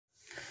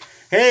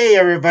Hey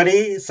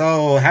everybody,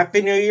 so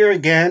Happy New Year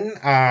again.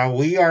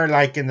 We are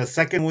like in the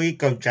second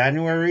week of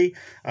January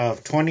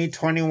of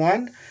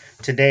 2021.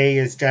 Today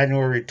is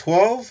January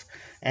 12th,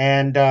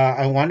 and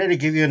I wanted to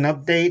give you an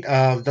update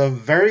of the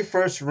very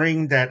first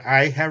ring that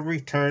I have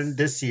returned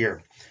this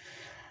year.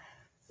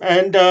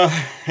 And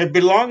it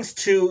belongs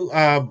to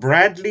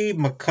Bradley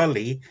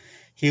McCully.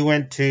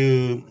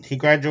 He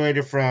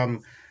graduated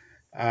from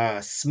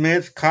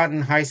Smith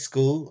Cotton High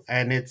School,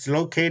 and it's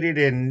located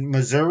in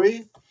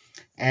Missouri,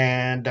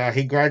 and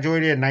he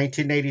graduated in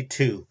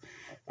 1982.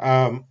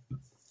 Um,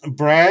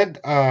 Brad,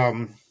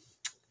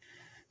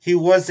 he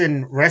was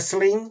in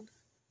wrestling.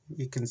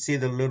 You can see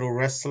the little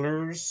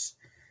wrestlers.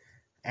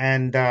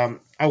 And I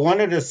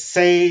wanted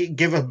to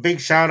give a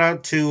big shout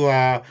out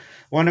to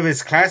one of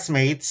his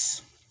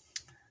classmates.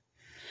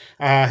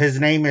 His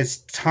name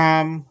is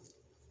Tom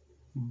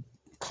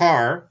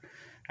Carr.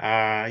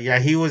 Yeah,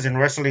 he was in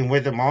wrestling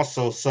with him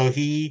also. So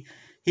he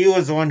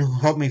was the one who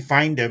helped me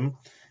find him.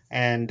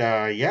 And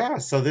yeah,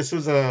 so this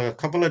was a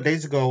couple of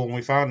days ago when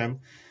we found him.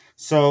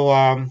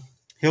 So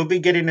he'll be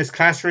getting his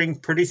class ring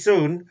pretty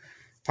soon,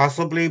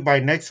 possibly by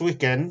next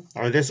weekend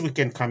or this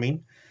weekend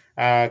coming.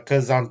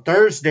 Because on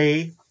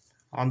Thursday,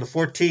 on the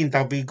 14th,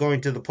 I'll be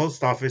going to the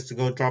post office to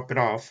go drop it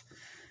off.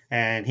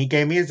 And he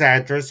gave me his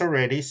address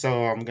already,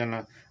 so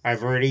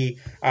I've already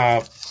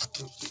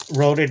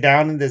wrote it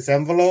down in this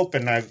envelope,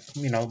 and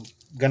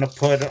gonna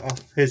put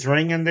his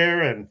ring in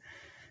there, and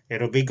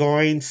it'll be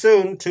going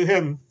soon to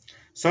him.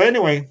 So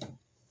anyway,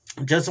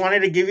 just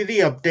wanted to give you the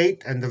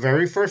update and the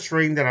very first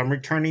ring that I'm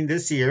returning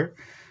this year.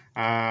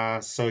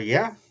 So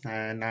yeah,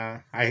 and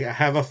I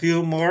have a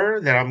few more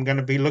that I'm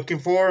gonna be looking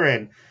for,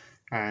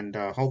 and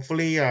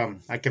hopefully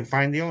I can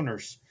find the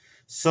owners.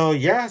 So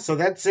yeah, so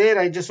that's it.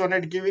 I just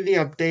wanted to give you the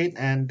update,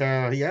 and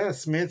yeah,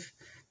 Smith.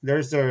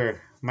 There's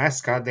their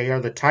mascot. They are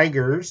the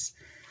Tigers.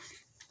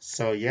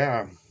 So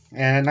yeah,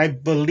 and I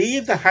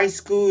believe the high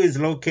school is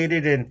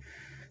located in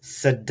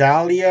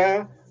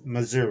Sedalia,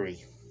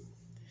 Missouri.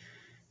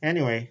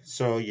 Anyway,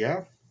 so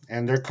yeah,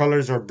 and their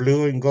colors are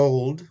blue and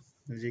gold,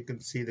 as you can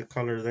see the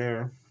color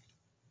there.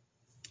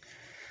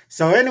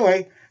 So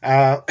anyway,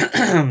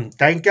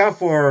 thank y'all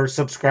for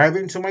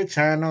subscribing to my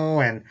channel,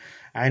 and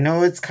I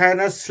know it's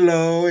kind of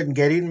slow in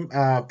getting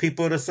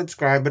people to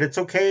subscribe, but it's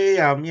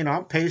okay.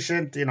 I'm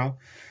patient.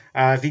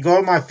 If you go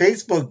to my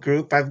Facebook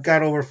group, I've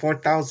got over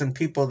 4,000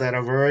 people that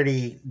have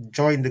already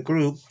joined the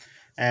group.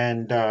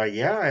 And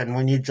yeah, and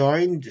when you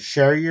join,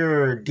 share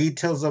your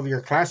details of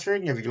your class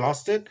ring if you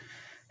lost it,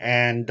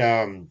 and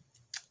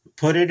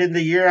put it in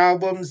the year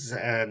albums,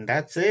 and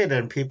that's it.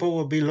 And people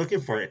will be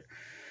looking for it.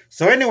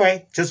 So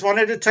anyway, just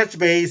wanted to touch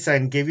base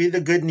and give you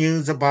the good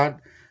news about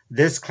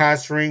this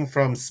class ring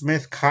from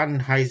Smith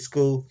Cotton High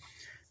School.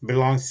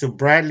 Belongs to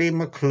Bradley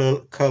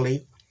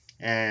McCully,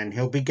 and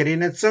he'll be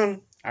getting it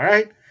soon. All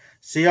right.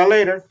 See y'all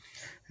later.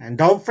 And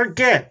don't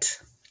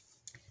forget,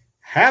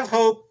 have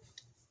hope,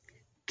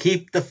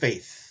 keep the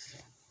faith.